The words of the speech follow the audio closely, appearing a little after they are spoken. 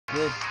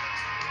Good.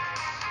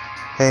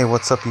 Hey,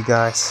 what's up, you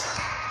guys?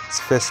 It's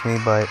Fist Me,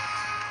 but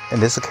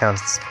in this account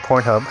it's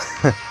Pornhub,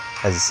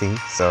 as you see.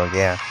 So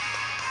yeah,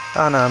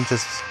 I don't know.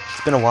 It's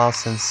been a while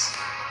since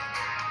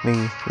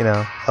me,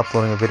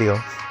 uploading a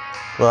video.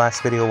 The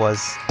last video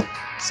was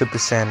Super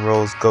Saiyan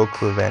Rose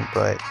Goku event,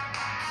 but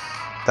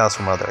that was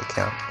from my other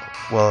account.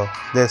 Well,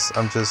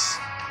 I'm just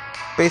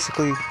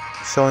basically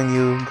showing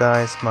you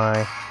guys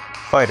my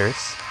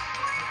fighters.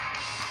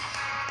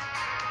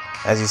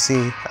 As you see,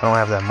 I don't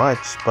have that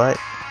much, but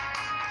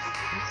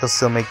he'll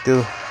still make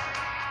do.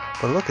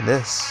 But look at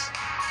this.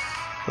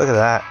 Look at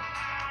that.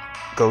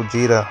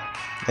 Gogeta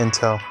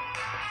Intel.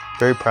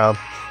 Very proud.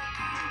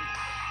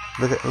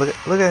 Look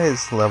at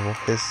his level.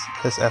 His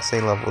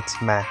SA level.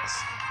 It's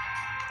max.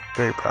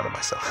 Very proud of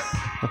myself.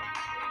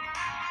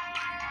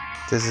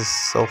 This is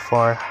so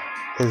far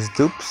his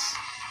dupes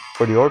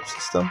for the orb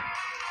system.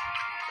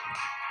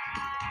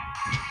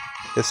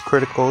 His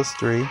critical is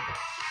 3.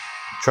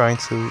 Trying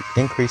to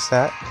increase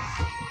that.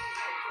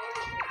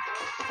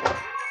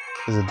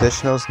 His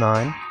additional is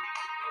 9.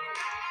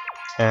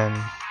 And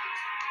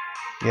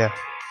yeah.